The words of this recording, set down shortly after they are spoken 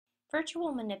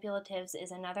Virtual Manipulatives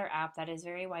is another app that is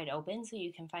very wide open, so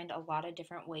you can find a lot of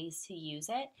different ways to use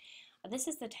it. This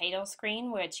is the title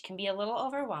screen, which can be a little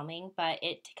overwhelming, but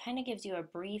it kind of gives you a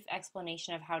brief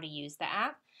explanation of how to use the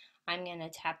app. I'm going to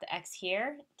tap the X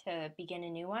here to begin a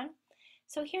new one.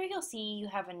 So here you'll see you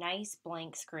have a nice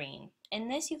blank screen. And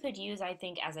this you could use, I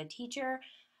think, as a teacher,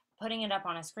 putting it up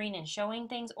on a screen and showing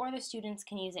things, or the students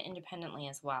can use it independently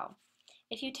as well.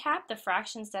 If you tap the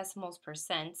fractions, decimals,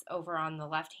 percents over on the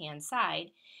left-hand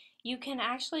side, you can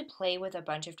actually play with a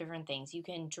bunch of different things. You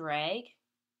can drag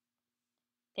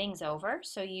things over,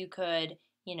 so you could,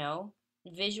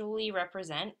 visually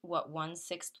represent what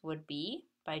 1/6 would be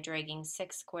by dragging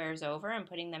 6 squares over and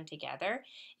putting them together.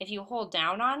 If you hold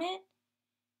down on it,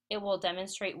 it will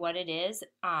demonstrate what it is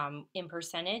in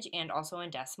percentage and also in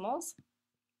decimals.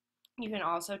 You can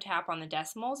also tap on the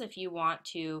decimals if you want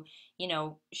to,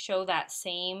 show that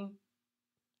same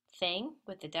thing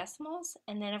with the decimals.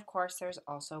 And then, of course, there's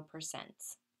also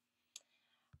percents.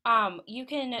 You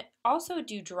can also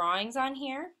do drawings on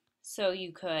here. So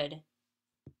you could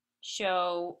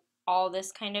show all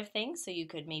this kind of thing. So you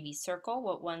could maybe circle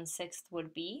what 1/6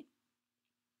 would be.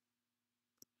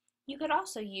 You could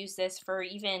also use this for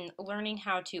even learning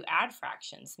how to add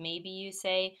fractions. Maybe you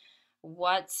say,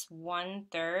 what's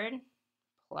 1/3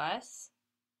 plus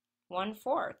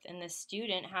 1/4? And the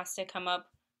student has to come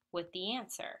up with the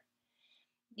answer.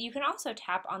 You can also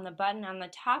tap on the button on the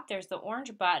top. There's the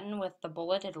orange button with the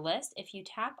bulleted list. If you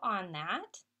tap on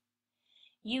that,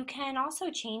 you can also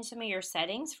change some of your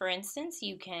settings. For instance,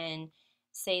 you can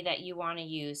say that you want to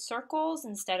use circles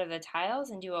instead of the tiles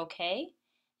and do OK.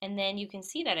 And then you can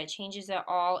see that it changes it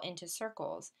all into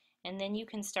circles. And then you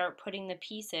can start putting the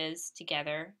pieces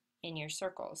together in your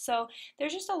circles. So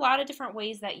there's just a lot of different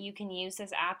ways that you can use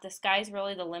this app. The sky's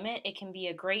really the limit. It can be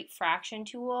a great fraction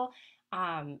tool,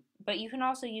 but you can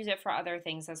also use it for other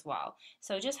things as well.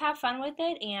 So just have fun with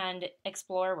it and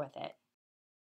explore with it.